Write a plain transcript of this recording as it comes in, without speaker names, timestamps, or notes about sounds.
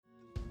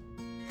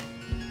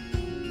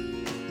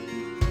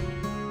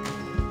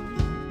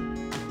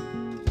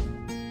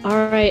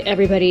All right,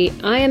 everybody.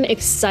 I am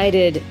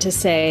excited to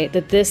say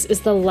that this is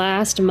the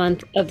last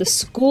month of the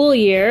school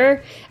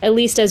year, at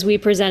least as we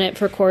present it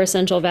for Core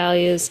Essential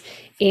Values.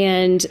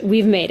 And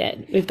we've made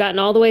it. We've gotten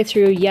all the way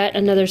through yet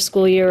another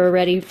school year. We're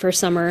ready for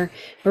summer.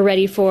 We're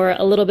ready for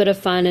a little bit of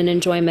fun and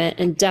enjoyment,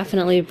 and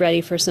definitely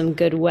ready for some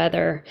good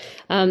weather.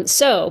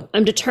 So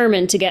I'm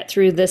determined to get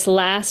through this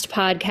last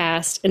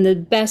podcast in the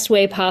best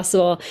way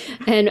possible.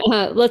 And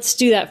let's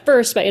do that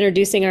first by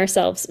introducing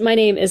ourselves. My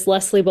name is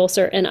Leslie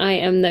Bolser, and I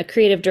am the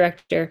creative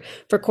director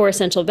for Core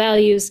Essential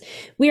Values.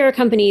 We are a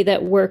company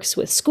that works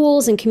with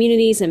schools and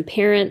communities and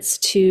parents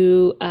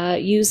to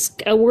use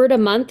a word a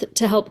month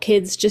to help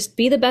kids just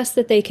be the best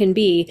that they can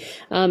be.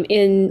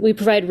 We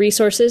provide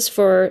resources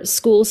for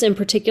schools in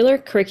particular,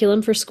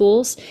 curriculum for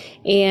schools,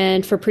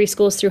 and for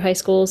preschools through high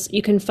schools.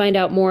 You can find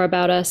out more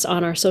about us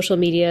on our social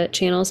media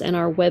channels and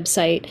our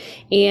website.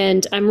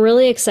 And I'm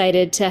really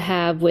excited to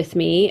have with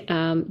me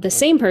the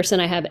same person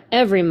I have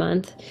every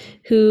month,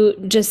 who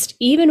just,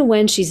 even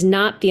when she's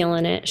not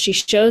feeling it, she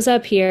shows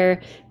up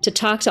here to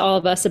talk to all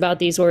of us about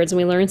these words, and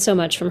we learn so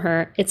much from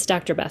her. It's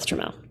Dr. Beth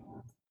Trammell.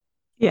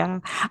 Yeah,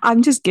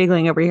 I'm just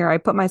giggling over here. I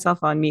put myself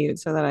on mute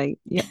so that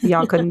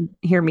y'all couldn't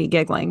hear me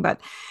giggling. But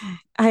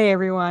hi,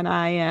 everyone.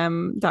 I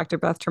am Dr.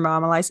 Beth Trammell.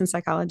 I'm a licensed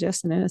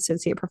psychologist and an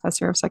associate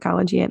professor of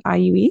psychology at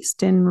IU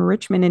East in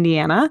Richmond,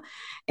 Indiana.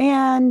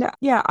 And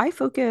yeah, I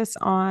focus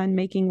on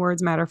making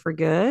words matter for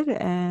good.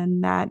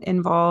 And that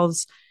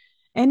involves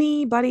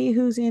anybody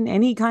who's in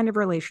any kind of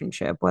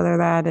relationship, whether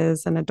that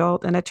is an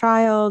adult and a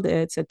child,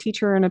 it's a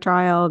teacher and a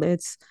child,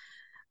 it's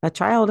a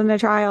child and a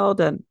child,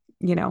 and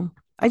you know,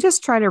 I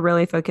just try to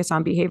really focus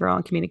on behavioral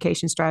and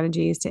communication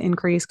strategies to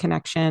increase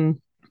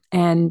connection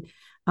and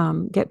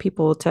get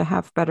people to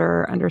have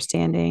better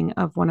understanding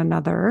of one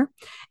another.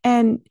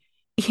 And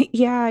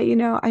yeah,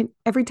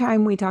 every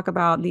time we talk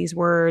about these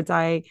words,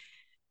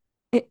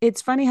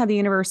 it's funny how the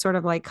universe sort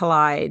of like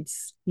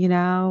collides,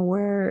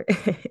 where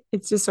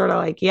it's just sort of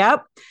like,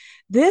 yep,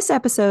 this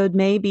episode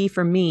may be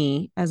for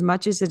me as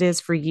much as it is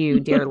for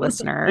you, dear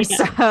listener.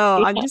 Yeah.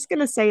 So I'm Yeah. just going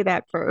to say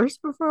that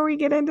first before we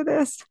get into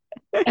this.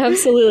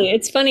 Absolutely.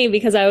 It's funny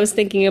because I was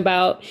thinking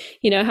about,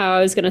 how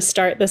I was going to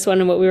start this one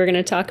and what we were going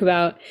to talk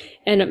about.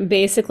 And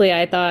basically,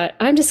 I thought,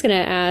 I'm just going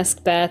to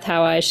ask Beth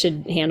how I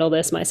should handle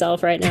this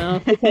myself right now,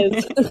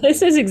 because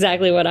this is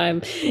exactly what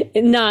I'm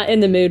not in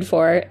the mood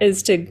for,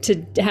 is to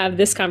have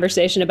this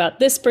conversation about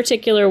this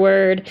particular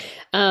word,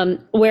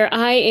 where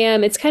I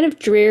am. It's kind of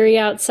dreary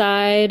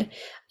outside.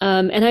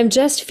 And I'm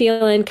just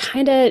feeling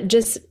kind of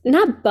just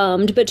not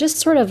bummed, but just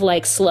sort of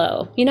like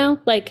slow,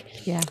 like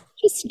Yeah.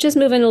 just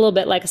moving a little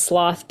bit like a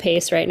sloth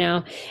pace right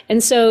now.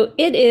 And so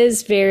it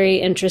is very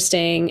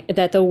interesting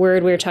that the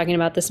word we're talking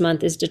about this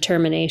month is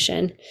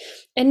determination.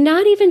 And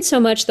not even so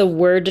much the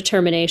word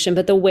determination,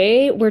 but the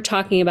way we're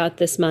talking about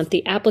this month,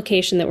 the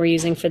application that we're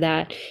using for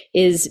that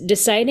is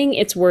deciding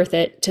it's worth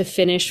it to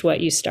finish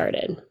what you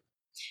started.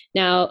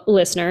 Now,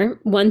 listener,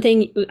 one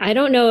thing, I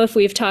don't know if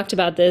we've talked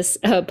about this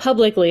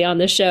publicly on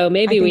the show. I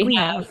Maybe think we we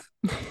have. have.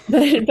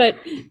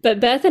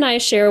 But Beth and I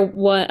share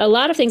a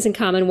lot of things in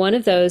common. One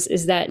of those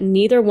is that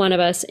neither one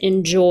of us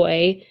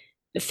enjoy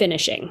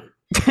finishing.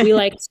 We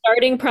like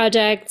starting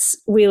projects.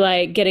 We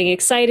like getting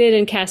excited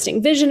and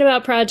casting vision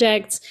about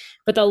projects.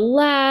 But the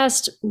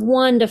last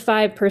 1 to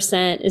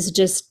 5% is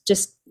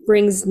just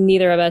brings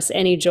neither of us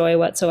any joy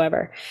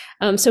whatsoever.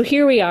 So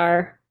here we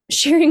are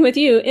sharing with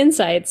you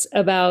insights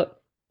about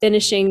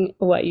finishing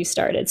what you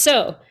started.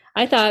 So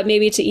I thought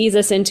maybe to ease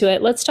us into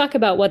it, let's talk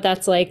about what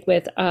that's like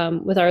with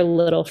our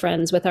little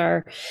friends, with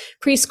our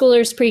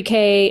preschoolers,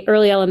 pre-K,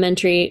 early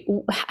elementary.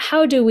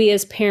 How do we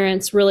as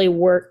parents really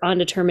work on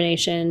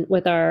determination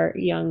with our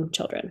young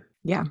children?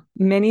 Yeah.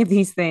 Many of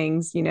these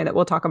things, that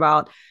we'll talk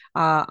about.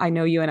 I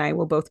know you and I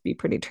will both be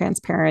pretty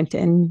transparent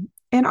in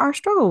our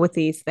struggle with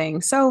these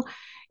things. So,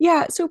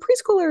 yeah. So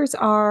preschoolers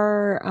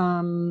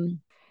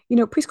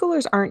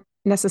aren't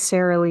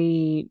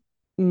necessarily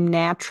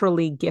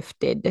naturally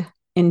gifted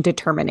in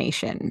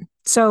determination.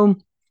 So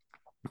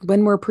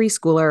when we're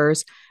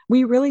preschoolers,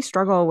 we really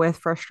struggle with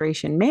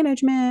frustration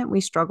management. We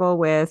struggle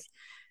with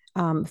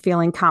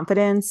feeling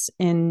confidence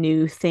in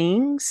new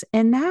things.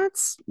 And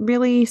that's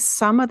really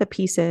some of the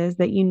pieces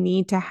that you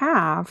need to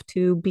have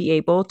to be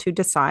able to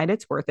decide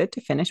it's worth it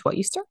to finish what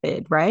you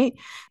started, right?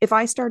 If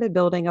I started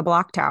building a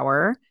block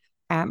tower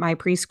at my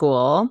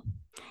preschool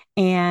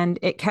and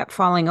it kept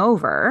falling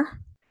over,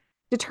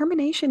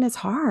 determination is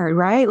hard,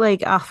 right?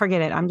 Like, oh,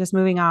 forget it. I'm just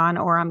moving on,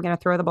 or I'm going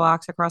to throw the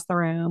blocks across the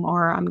room,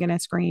 or I'm going to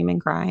scream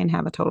and cry and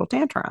have a total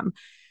tantrum.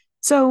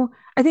 So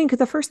I think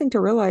the first thing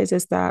to realize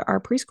is that our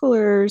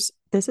preschoolers,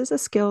 this is a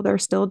skill they're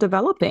still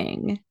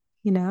developing,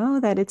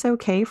 that it's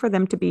okay for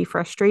them to be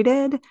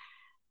frustrated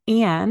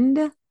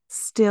and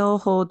still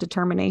hold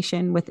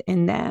determination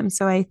within them.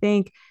 So I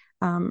think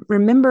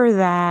remember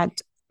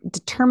that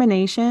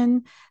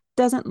determination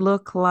doesn't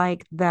look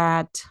like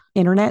that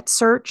internet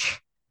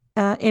search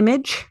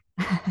image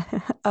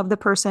of the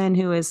person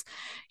who is,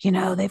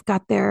 they've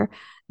got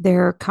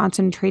their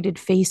concentrated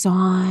face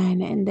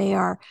on and they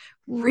are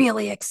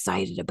really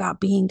excited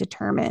about being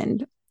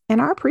determined.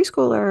 And our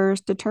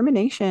preschoolers'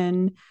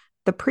 determination,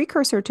 the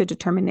precursor to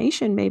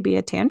determination may be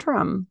a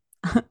tantrum.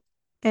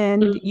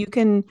 And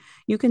Mm.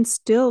 you can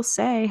still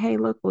say, hey,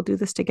 look, we'll do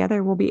this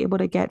together. We'll be able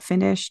to get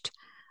finished,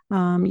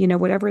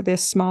 whatever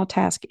this small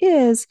task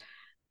is.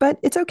 But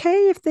it's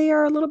okay if they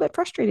are a little bit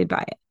frustrated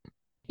by it.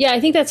 Yeah, I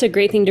think that's a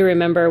great thing to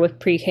remember with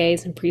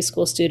pre-Ks and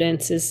preschool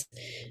students is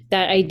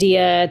that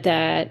idea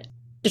that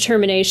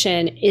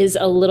determination is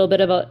a little bit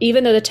of a,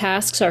 even though the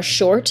tasks are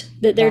short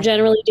that they're Yeah.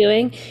 generally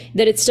doing,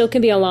 that it still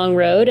can be a long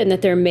road and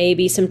that there may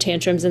be some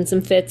tantrums and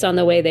some fits on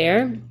the way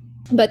there.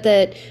 But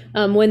that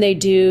when they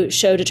do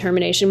show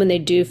determination, when they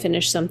do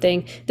finish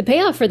something, the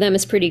payoff for them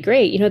is pretty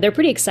great. You know, they're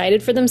pretty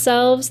excited for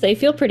themselves. They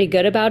feel pretty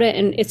good about it.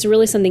 And it's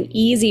really something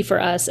easy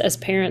for us as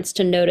parents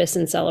to notice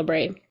and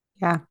celebrate.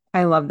 Yeah,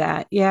 I love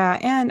that. Yeah.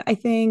 And I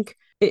think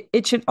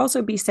it should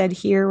also be said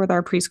here with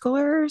our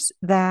preschoolers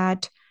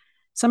that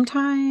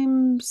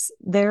sometimes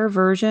their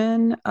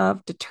version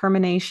of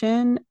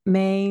determination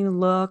may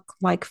look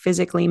like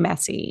physically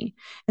messy.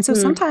 And so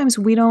Mm. sometimes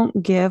we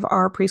don't give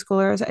our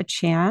preschoolers a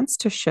chance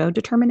to show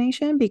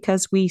determination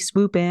because we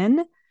swoop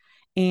in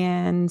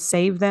and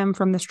save them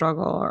from the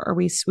struggle, or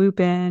we swoop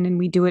in and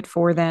we do it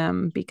for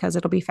them because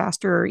it'll be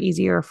faster or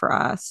easier for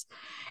us.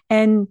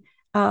 And,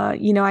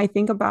 I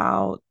think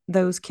about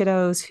those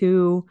kiddos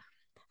who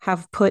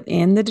have put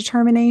in the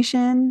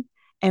determination.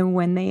 And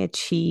when they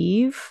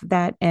achieve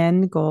that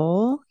end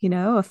goal,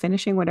 of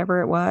finishing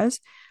whatever it was,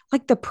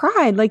 like the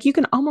pride, like you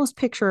can almost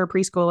picture a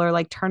preschooler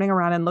like turning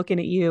around and looking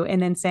at you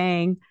and then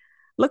saying,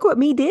 look what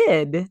me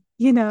did,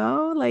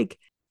 like,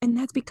 and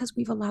that's because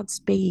we've allowed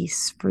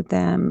space for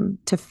them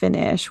to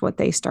finish what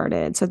they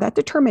started. So that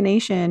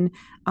determination,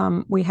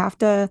 we have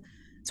to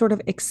sort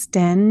of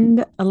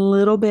extend a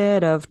little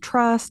bit of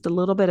trust, a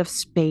little bit of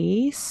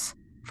space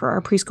for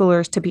our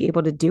preschoolers to be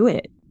able to do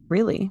it,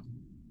 really.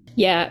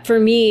 Yeah, for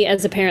me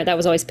as a parent, that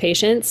was always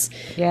patience.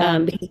 Yeah.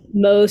 Because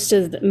most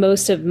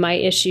of my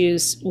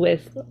issues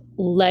with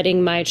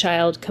letting my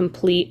child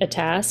complete a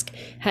task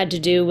had to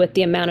do with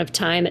the amount of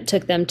time it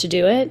took them to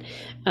do it,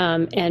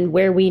 and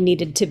where we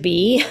needed to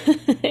be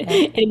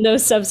Yeah. in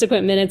those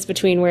subsequent minutes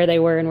between where they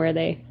were and where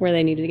they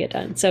needed to get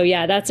done. So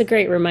yeah, that's a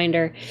great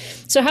reminder.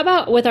 So how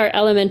about with our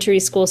elementary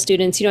school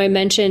students? You know, I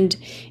mentioned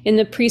in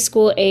the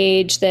preschool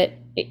age that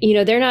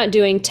they're not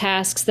doing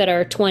tasks that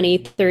are 20,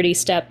 30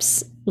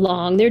 steps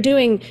long. They're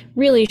doing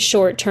really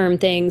short term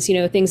things,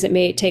 things that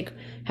may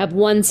have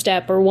one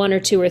step or one or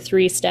two or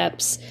three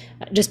steps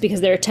just because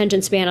their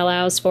attention span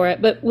allows for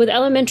it. But with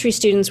elementary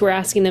students, we're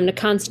asking them to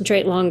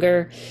concentrate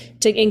longer,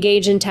 to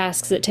engage in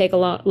tasks that take a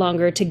lot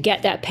longer to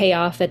get that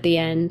payoff at the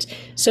end.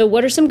 So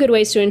what are some good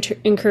ways to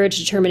encourage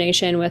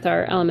determination with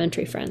our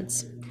elementary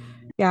friends?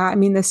 Yeah, I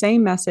mean, the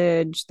same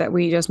message that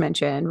we just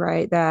mentioned,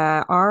 right?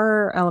 That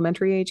our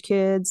elementary age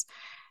kids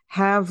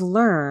have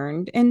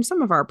learned, and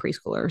some of our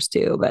preschoolers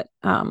too, but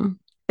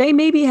they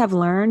maybe have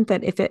learned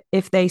that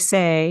if they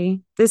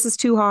say this is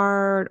too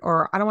hard,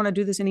 or I don't want to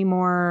do this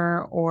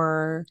anymore,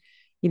 or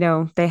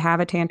they have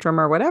a tantrum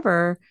or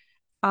whatever,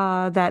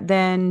 that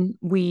then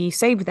we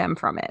save them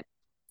from it.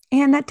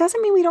 And that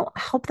doesn't mean we don't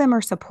help them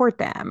or support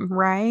them,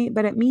 right?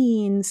 But it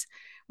means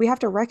we have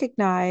to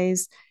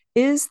recognize,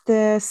 is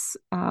this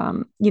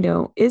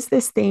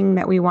thing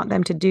that we want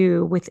them to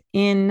do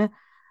within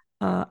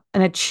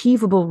an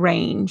achievable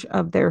range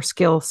of their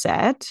skill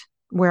set,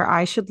 where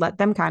I should let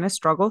them kind of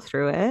struggle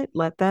through it,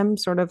 let them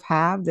sort of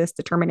have this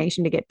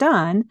determination to get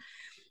done?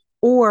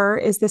 Or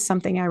is this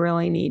something I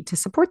really need to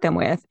support them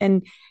with?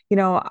 And,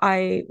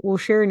 I will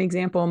share an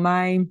example.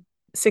 My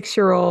 6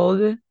 year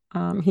old,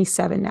 he's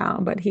 7 now,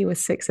 but he was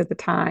 6 at the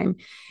time.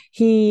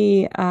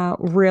 He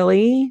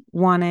really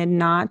wanted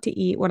not to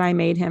eat what I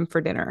made him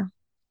for dinner.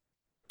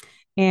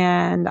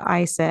 And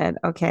I said,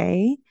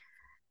 okay,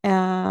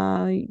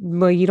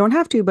 well, you don't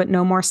have to, but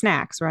no more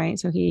snacks, right?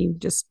 So he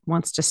just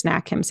wants to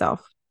snack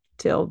himself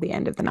till the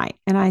end of the night.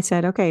 And I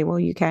said, okay, well,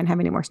 you can't have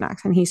any more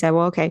snacks. And he said,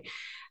 well, okay,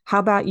 how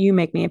about you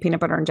make me a peanut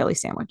butter and jelly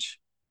sandwich?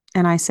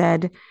 And I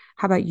said,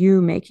 how about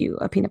you make you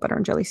a peanut butter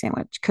and jelly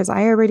sandwich? Because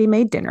I already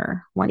made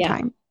dinner one Yeah.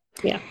 time.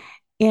 Yeah.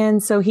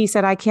 And so he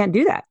said, I can't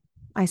do that.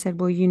 I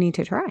said, well, you need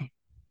to try.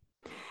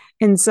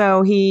 And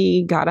so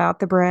he got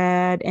out the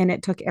bread, and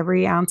it took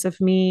every ounce of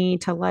me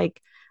to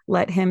like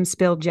let him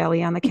spill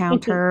jelly on the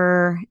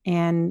counter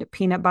and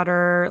peanut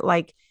butter.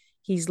 Like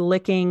he's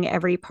licking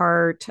every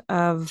part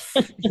of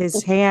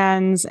his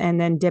hands and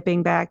then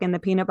dipping back in the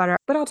peanut butter.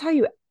 But I'll tell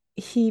you,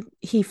 he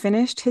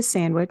finished his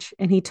sandwich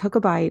and he took a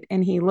bite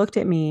and he looked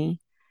at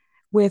me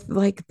with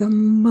like the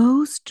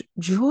most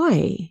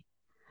joy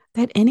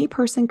that any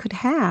person could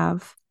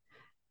have.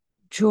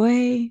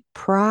 Joy,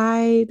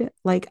 pride,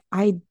 like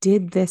I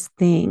did this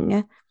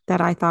thing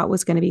that I thought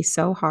was going to be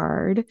so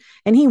hard.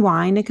 And he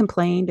whined and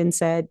complained and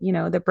said,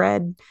 the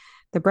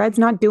bread's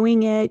not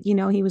doing it.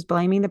 He was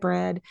blaming the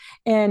bread.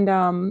 And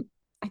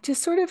I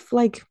just sort of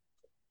like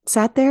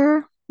sat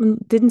there and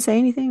didn't say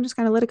anything, just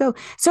kind of let it go.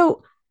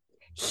 So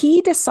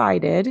he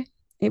decided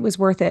it was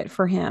worth it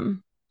for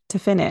him to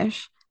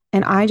finish.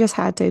 And I just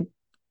had to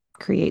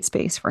create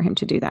space for him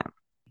to do that.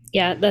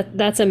 Yeah,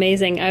 that's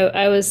amazing.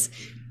 I was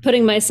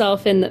putting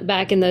myself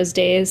back in those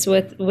days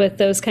with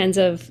those kinds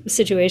of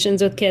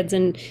situations with kids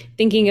and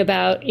thinking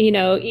about,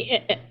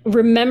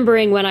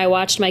 remembering when I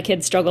watched my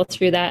kids struggle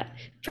through that,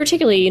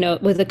 particularly,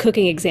 with a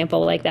cooking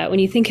example like that. When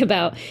you think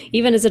about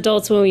even as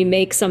adults, when we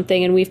make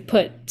something and we've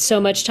put so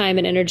much time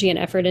and energy and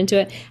effort into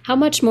it, how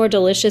much more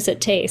delicious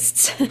it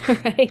tastes,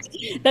 right?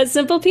 That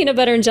simple peanut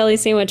butter and jelly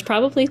sandwich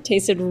probably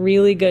tasted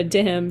really good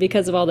to him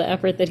because of all the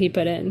effort that he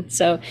put in.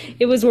 So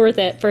it was worth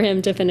it for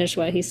him to finish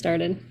what he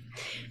started.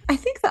 I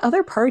think the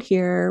other part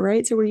here,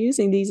 right? So we're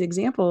using these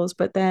examples,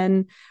 but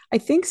then I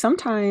think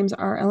sometimes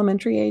our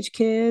elementary age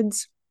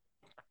kids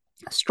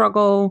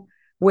struggle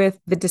with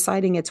the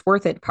deciding it's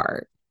worth it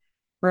part,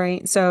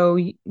 right? So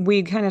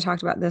we kind of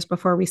talked about this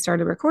before we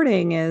started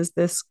recording is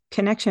this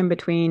connection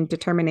between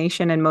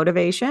determination and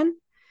motivation,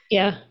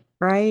 Yeah.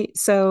 right?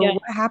 So Yeah.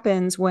 what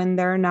happens when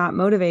they're not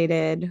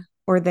motivated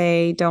or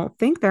they don't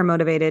think they're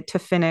motivated to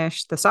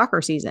finish the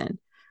soccer season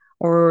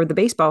or the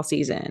baseball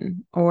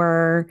season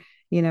or,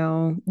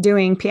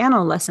 doing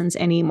piano lessons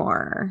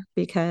anymore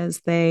because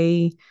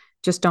they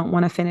just don't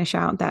want to finish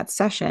out that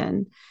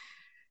session.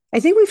 I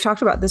think we've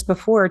talked about this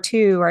before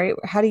too, right?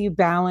 How do you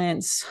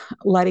balance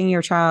letting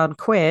your child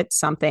quit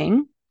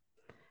something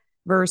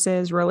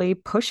versus really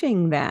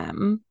pushing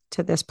them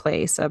to this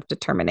place of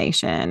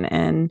determination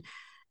and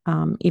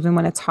even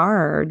when it's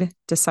hard,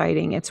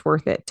 deciding it's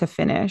worth it to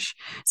finish.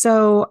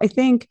 So I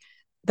think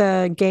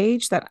the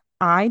gauge that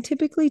I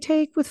typically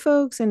take with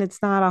folks, and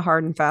it's not a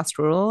hard and fast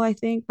rule, I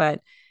think,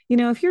 but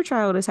if your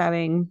child is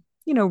having,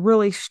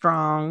 really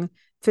strong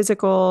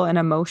physical and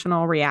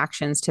emotional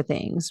reactions to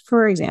things,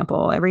 for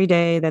example, every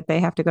day that they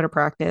have to go to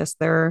practice,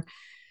 they're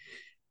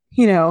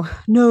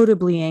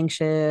notably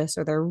anxious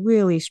or they're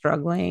really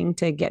struggling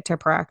to get to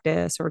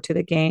practice or to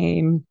the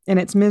game and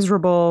it's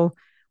miserable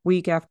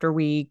week after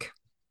week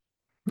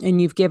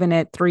and you've given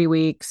it 3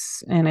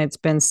 weeks and it's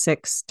been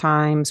 6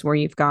 times where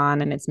you've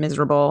gone and it's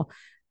miserable,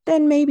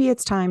 then maybe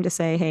it's time to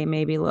say, hey,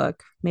 maybe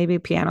look, maybe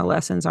piano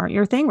lessons aren't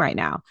your thing right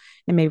now.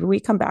 And maybe we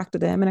come back to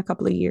them in a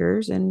couple of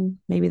years and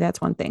maybe that's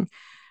one thing.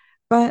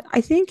 But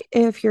I think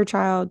if your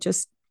child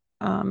just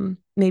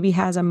maybe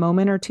has a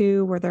moment or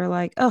two where they're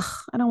like, ugh,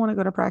 I don't want to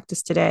go to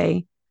practice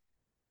today.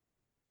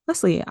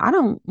 Leslie, I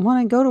don't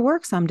want to go to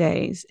work some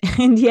days.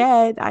 And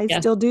yet I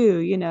Yeah. still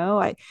do,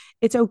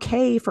 it's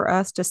okay for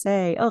us to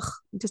say, ugh,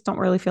 I just don't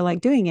really feel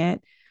like doing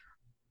it.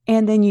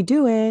 And then you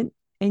do it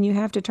and you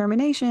have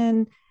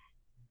determination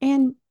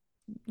and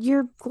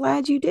you're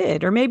glad you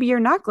did. Or maybe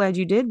you're not glad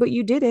you did, but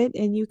you did it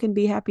and you can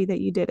be happy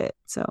that you did it.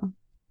 So,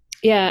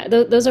 Yeah,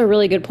 those are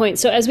really good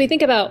points. So, as we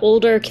think about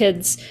older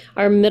kids,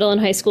 our middle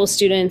and high school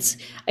students,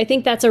 I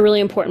think that's a really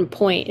important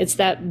point. It's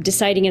that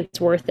deciding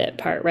it's worth it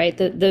part, right?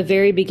 The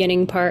very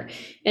beginning part,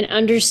 and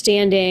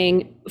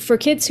understanding for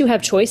kids who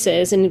have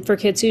choices and for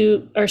kids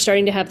who are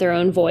starting to have their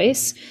own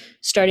voice,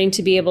 starting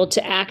to be able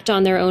to act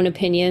on their own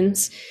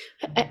opinions,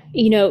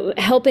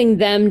 helping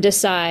them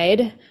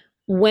decide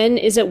when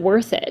is it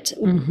worth it?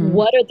 mm-hmm.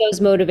 What are those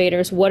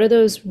motivators? What are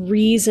those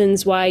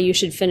reasons why you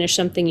should finish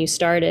something you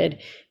started?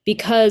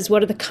 Because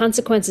what are the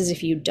consequences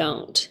if you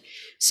don't?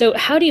 So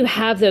how do you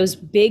have those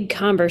big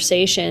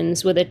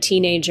conversations with a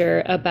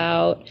teenager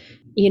about,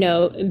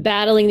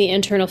 battling the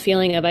internal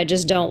feeling of I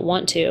just don't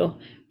want to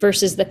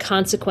versus the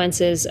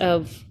consequences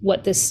of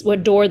what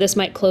door this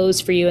might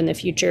close for you in the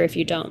future if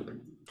you don't?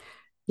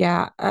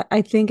 Yeah,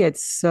 I think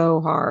it's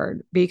so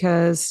hard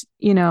because,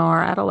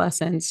 our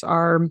adolescents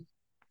are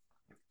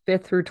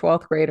fifth through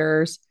 12th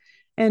graders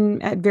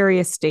and at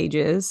various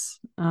stages,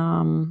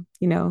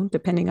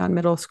 depending on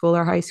middle school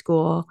or high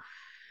school,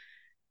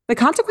 the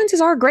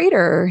consequences are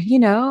greater.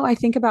 I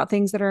think about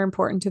things that are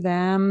important to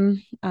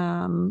them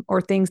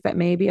or things that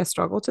may be a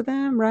struggle to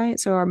them, right?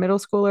 So, our middle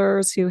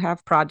schoolers who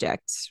have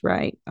projects,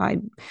 right?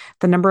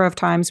 The number of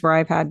times where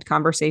I've had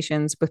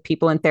conversations with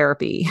people in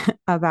therapy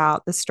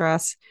about the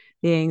stress,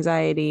 the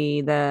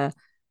anxiety, the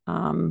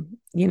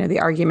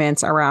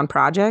arguments around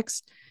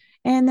projects.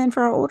 And then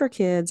for our older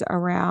kids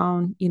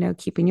around,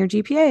 keeping your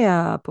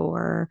GPA up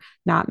or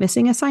not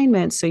missing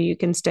assignments so you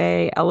can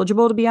stay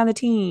eligible to be on the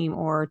team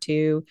or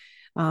to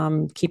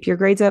keep your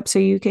grades up so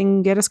you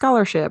can get a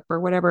scholarship or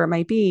whatever it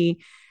might be.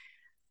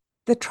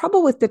 The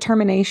trouble with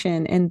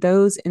determination in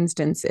those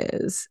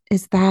instances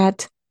is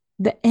that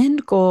the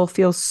end goal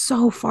feels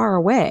so far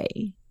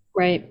away,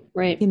 Right,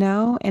 right.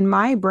 and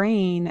my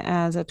brain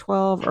as a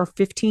 12 or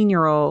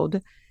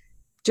 15-year-old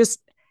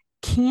just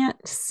can't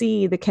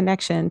see the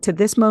connection to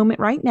this moment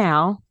right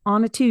now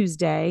on a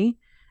Tuesday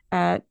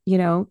at,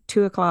 2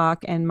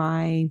 o'clock in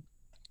my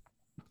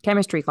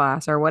chemistry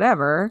class or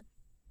whatever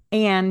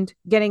and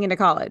getting into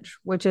college,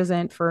 which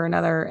isn't for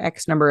another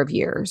X number of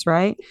years,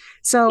 right?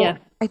 So Yeah.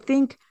 I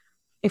think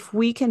if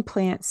we can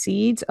plant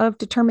seeds of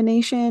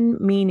determination,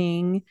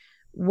 meaning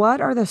what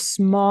are the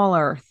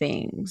smaller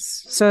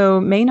things? So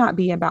it may not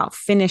be about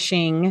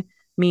finishing,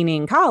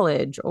 meaning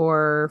college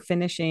or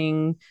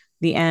finishing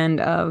the end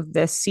of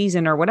this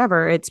season or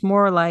whatever. It's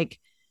more like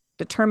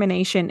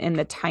determination in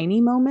the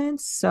tiny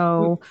moments.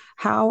 So,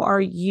 how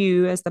are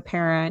you as the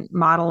parent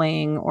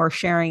modeling or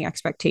sharing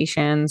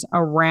expectations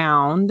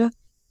around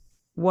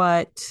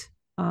what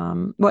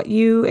what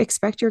you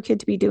expect your kid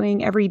to be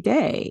doing every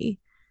day?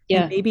 And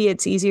Yeah. maybe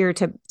it's easier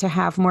to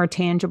have more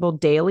tangible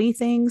daily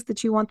things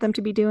that you want them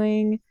to be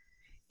doing,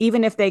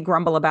 even if they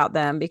grumble about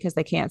them because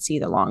they can't see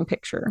the long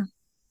picture.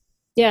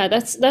 Yeah,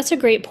 that's a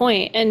great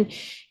point. And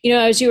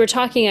as you were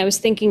talking, I was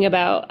thinking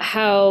about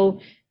how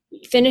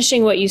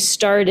finishing what you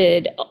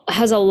started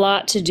has a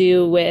lot to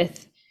do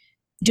with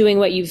doing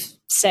what you've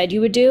said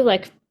you would do,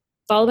 like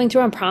following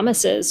through on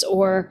promises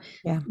or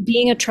Yeah.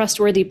 being a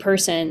trustworthy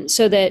person,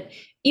 so that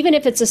even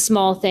if it's a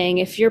small thing,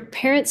 if your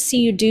parents see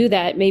you do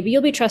that, maybe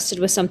you'll be trusted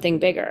with something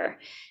bigger.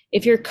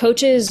 If your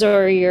coaches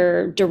or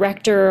your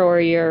director or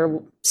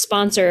your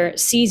sponsor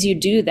sees you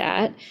do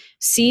that,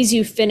 sees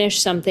you finish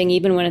something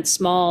even when it's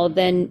small,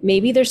 then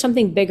maybe there's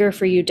something bigger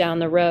for you down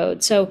the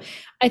road. So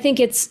I think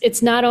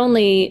it's not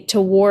only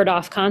to ward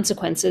off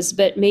consequences,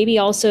 but maybe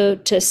also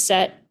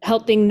to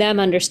helping them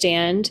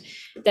understand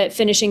that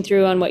finishing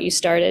through on what you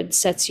started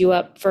sets you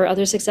up for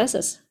other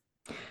successes.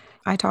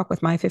 I talk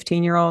with my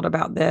 15-year-old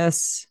about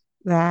this,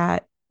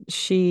 that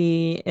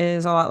she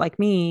is a lot like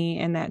me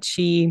and that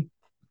she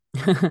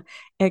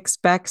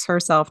expects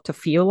herself to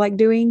feel like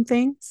doing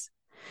things.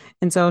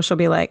 And so she'll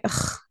be like,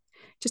 ugh,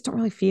 just don't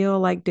really feel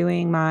like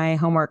doing my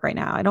homework right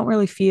now. I don't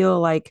really feel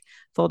like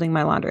folding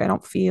my laundry. I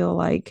don't feel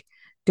like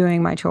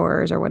doing my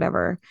chores or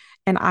whatever.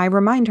 And I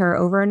remind her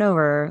over and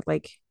over,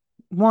 like,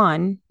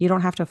 one, you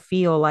don't have to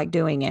feel like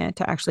doing it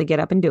to actually get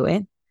up and do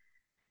it.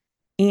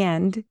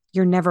 And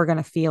you're never going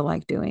to feel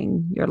like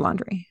doing your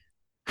laundry.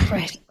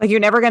 Right. Like,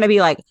 you're never going to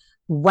be like,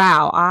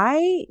 wow,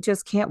 I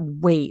just can't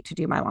wait to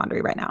do my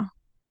laundry right now.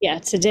 Yeah,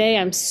 today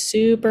I'm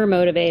super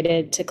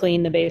motivated to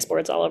clean the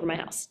baseboards all over my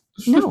house.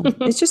 No,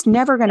 it's just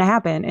never going to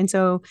happen. And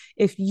so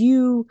if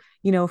you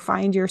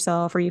find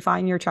yourself or you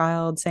find your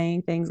child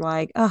saying things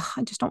like, oh,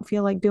 I just don't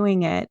feel like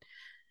doing it.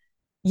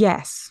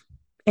 Yes.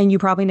 And you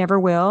probably never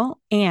will.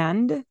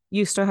 And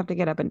you still have to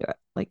get up and do it.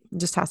 Like, it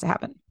just has to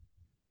happen.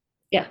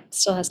 Yeah,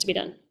 still has to be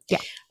done. Yeah.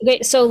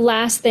 Okay, so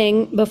last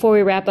thing before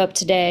we wrap up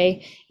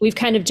today, we've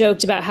kind of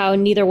joked about how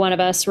neither one of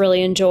us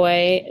really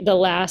enjoy the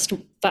last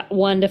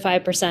 1 to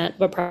 5%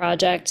 of a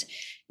project,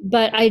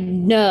 but I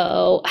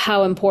know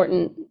how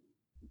important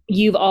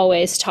you've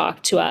always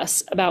talked to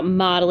us about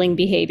modeling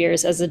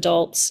behaviors as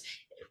adults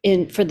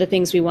in for the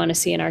things we want to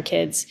see in our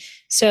kids.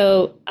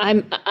 So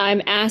I'm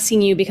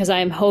asking you because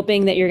I'm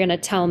hoping that you're going to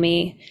tell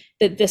me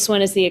that this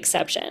one is the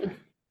exception,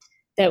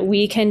 that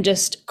we can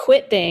just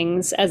quit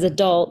things as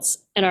adults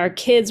and our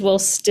kids will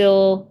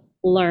still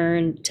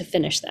learn to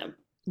finish them,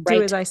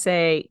 Do as right? I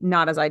say,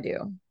 not as I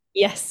do.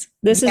 Yes,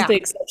 this is Yeah. the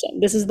exception.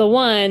 This is the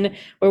one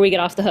where we get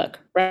off the hook,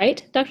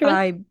 right, Dr. Beth?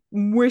 I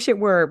wish it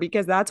were,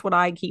 because that's what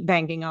I keep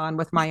banking on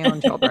with my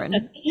own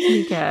children.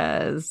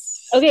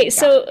 Because, Okay, yeah.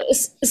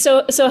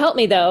 so help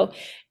me though.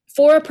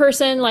 For a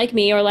person like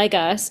me or like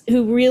us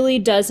who really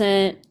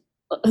doesn't,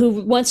 who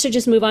wants to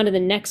just move on to the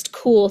next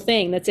cool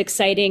thing that's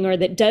exciting or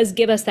that does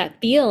give us that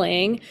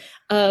feeling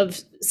of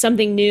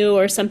something new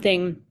or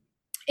something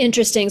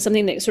interesting,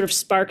 something that sort of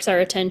sparks our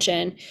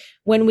attention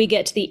when we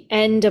get to the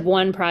end of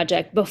one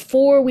project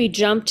before we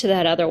jump to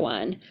that other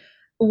one.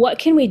 What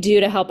can we do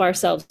to help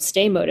ourselves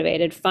stay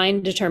motivated,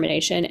 find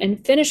determination,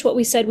 and finish what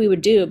we said we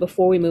would do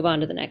before we move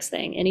on to the next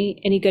thing?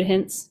 Any good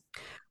hints?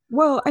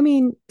 Well, I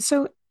mean,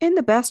 so in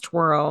the best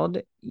world,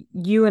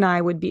 you and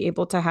I would be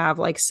able to have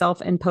like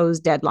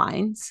self-imposed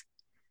deadlines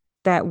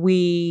that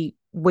we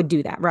would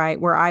do that, right?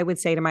 Where I would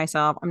say to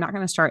myself, I'm not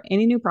going to start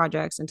any new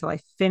projects until I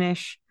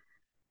finish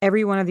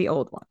every one of the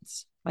old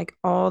ones, like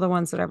all the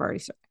ones that I've already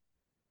started.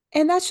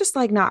 And that's just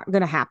like not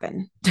going to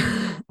happen.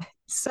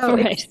 So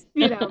Right.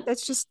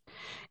 that's just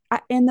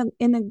in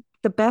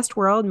the best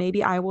world,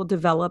 maybe I will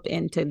develop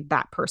into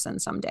that person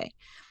someday.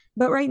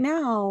 But right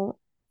now,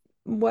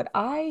 what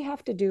I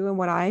have to do and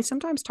what I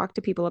sometimes talk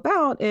to people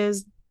about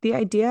is the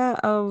idea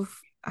of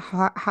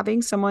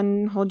having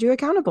someone hold you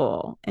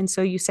accountable. And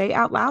so you say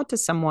out loud to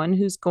someone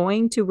who's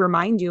going to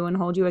remind you and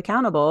hold you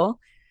accountable,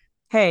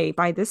 hey,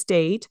 by this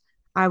date,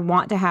 I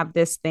want to have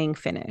this thing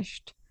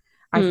finished.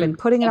 I've been Mm,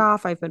 putting it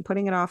off. I've been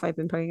putting it off. I've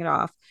been putting it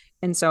off.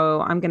 And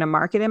so I'm going to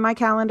mark it in my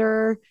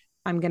calendar.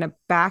 I'm going to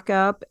back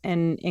up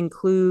and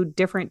include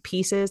different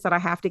pieces that I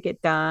have to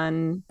get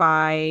done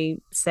by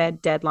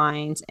said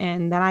deadlines.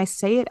 And then I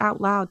say it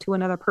out loud to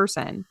another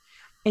person.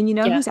 And you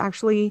know yeah, who's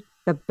actually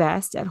the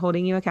best at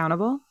holding you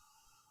accountable?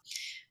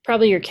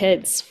 probably your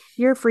kids.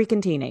 You're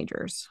freaking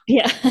teenagers.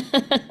 Yeah. For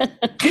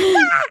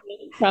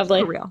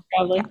Probably, real. Yeah.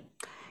 probably.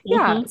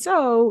 Yeah. Hmm.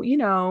 So,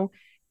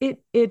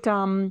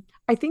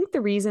 I think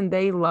the reason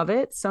they love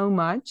it so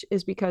much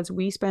is because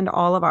we spend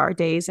all of our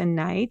days and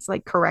nights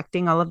like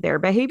correcting all of their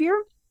behavior.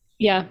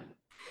 Yeah,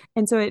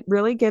 And so it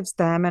really gives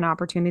them an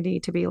opportunity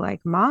to be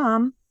like,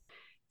 Mom,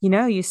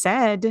 you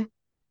said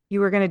you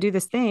were going to do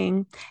this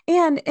thing.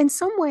 And in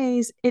some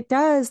ways, it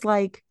does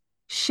like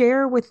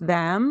share with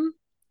them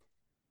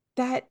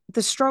that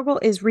the struggle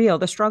is real,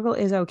 the struggle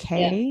is yeah,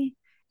 okay.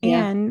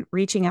 Yeah. And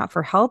reaching out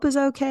for help is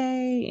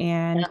okay.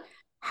 And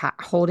Yeah.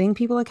 holding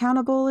people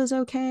accountable is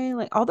okay.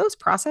 Like all those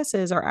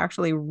processes are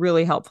actually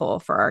really helpful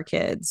for our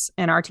kids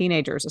and our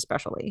teenagers,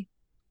 especially.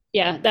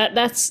 Yeah,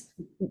 that's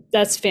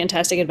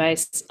fantastic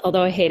advice.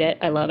 Although I hate it,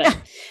 I love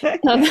it.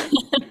 Um,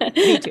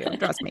 Me too.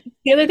 Trust me.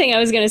 the other thing I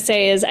was going to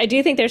say is I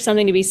do think there's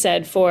something to be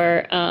said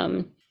for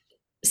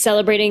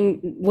celebrating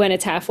when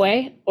it's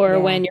halfway or Yeah.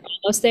 when you're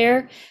almost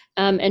there,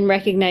 and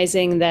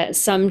recognizing that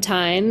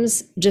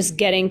sometimes just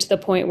getting to the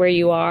point where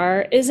you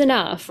are is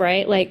enough,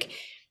 right? Like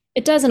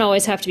it doesn't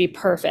always have to be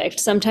perfect.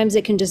 Sometimes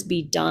it can just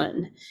be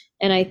done.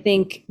 And I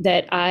think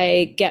that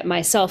I get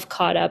myself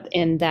caught up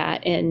in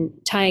that and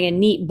tying a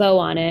neat bow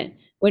on it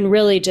when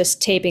really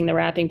just taping the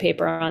wrapping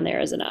paper on there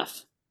is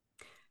enough.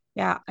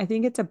 Yeah. I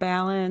think it's a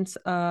balance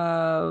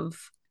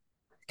of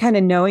kind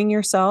of knowing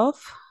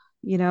yourself,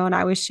 and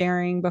I was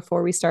sharing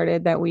before we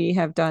started that we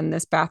have done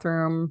this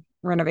bathroom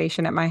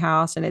renovation at my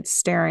house and it's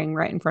staring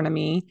right in front of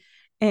me.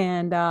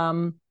 And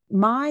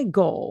my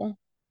goal,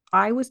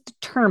 I was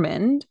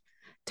determined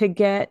to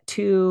get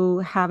to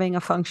having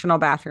a functional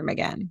bathroom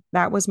again.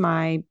 That was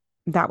my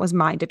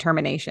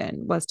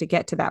determination, was to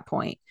get to that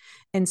point.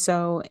 And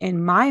so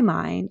in my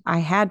mind, I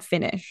had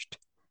finished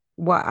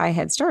what I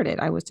had started.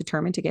 I was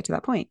determined to get to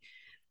that point.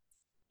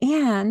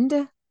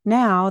 And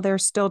now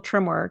there's still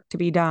trim work to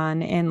be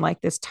done in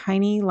like this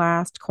tiny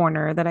last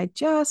corner that I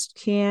just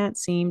can't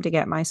seem to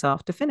get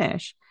myself to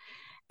finish.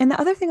 And the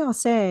other thing I'll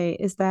say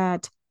is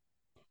that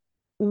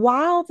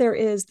while there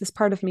is this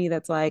part of me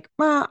that's like,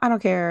 well, I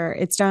don't care,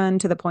 it's done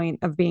to the point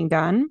of being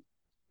done,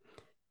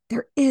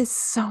 there is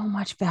so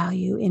much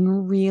value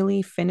in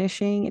really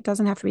finishing. It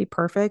doesn't have to be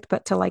perfect,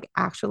 but to like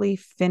actually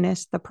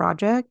finish the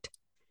project.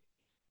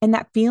 And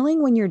that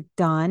feeling when you're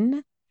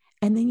done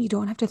and then you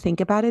don't have to think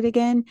about it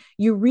again,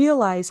 you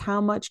realize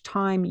how much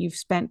time you've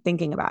spent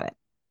thinking about it.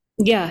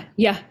 Yeah,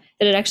 yeah.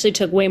 That it actually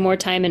took way more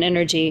time and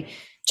energy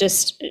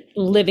just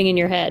living in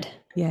your head.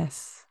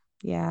 Yes.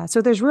 Yeah.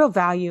 So there's real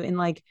value in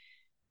like,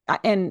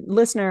 and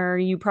listener,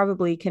 you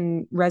probably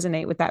can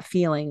resonate with that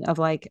feeling of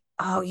like,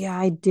 oh yeah,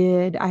 I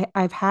did.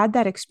 I've had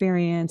that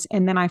experience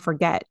and then I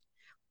forget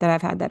that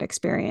I've had that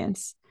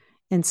experience.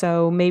 And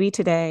so maybe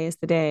today is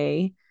the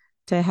day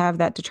to have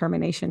that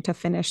determination to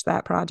finish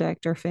that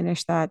project or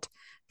finish that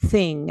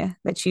thing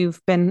that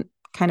you've been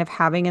kind of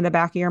having in the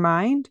back of your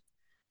mind.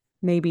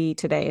 Maybe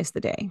today is the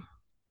day.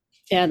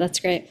 Yeah, that's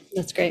great.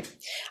 That's great.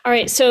 All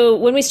right. So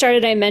when we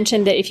started, I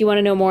mentioned that if you want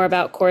to know more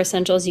about Core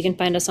Essentials, you can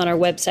find us on our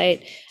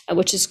website,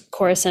 which is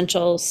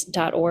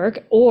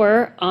coreessentials.org,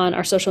 or on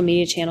our social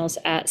media channels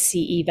at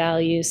CE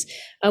Values.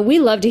 We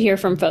love to hear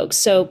from folks.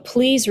 So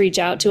please reach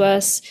out to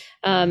us,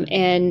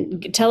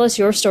 and tell us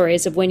your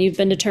stories of when you've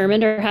been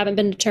determined or haven't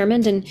been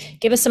determined, and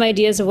give us some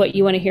ideas of what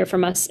you want to hear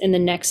from us in the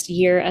next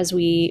year as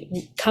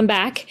we come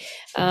back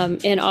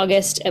in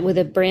August with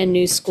a brand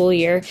new school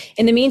year.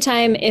 In the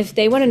meantime, if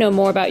they want to know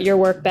more about your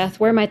work, Beth,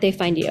 where might they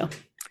find you?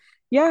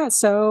 Yeah,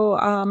 so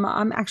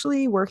I'm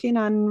actually working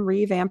on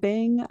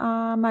revamping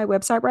my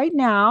website right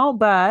now,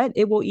 but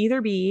it will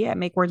either be at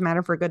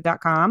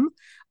makewordsmatterforgood.com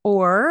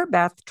or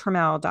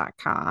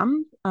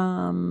bethtrammell.com.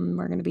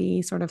 We're going to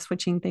be sort of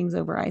switching things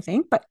over, I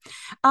think. But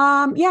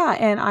yeah,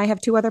 and I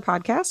have two other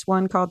podcasts,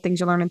 one called Things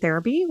You Learn in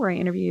Therapy, where I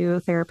interview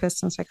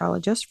therapists and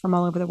psychologists from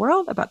all over the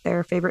world about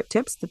their favorite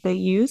tips that they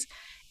use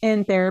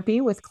in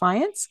therapy with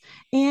clients.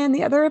 And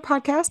the other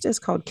podcast is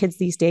called Kids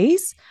These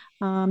Days,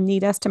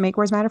 need us to make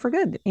words matter for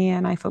good.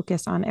 And I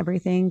focus on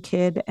everything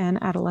kid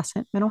and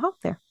adolescent mental health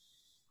there.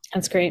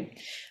 That's great.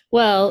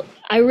 Well,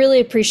 I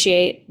really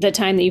appreciate the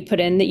time that you put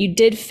in, that you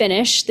did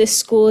finish this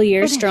school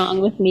year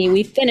strong with me.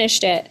 We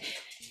finished it.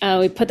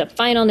 We put the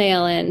final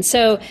nail in.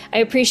 So I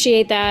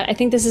appreciate that. I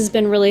think this has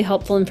been really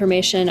helpful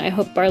information. I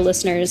hope our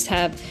listeners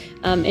have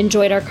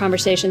enjoyed our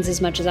conversations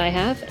as much as I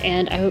have.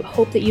 And I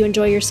hope that you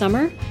enjoy your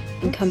summer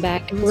and come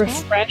back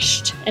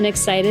refreshed and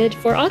excited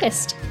for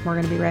August. We're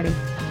going to be ready.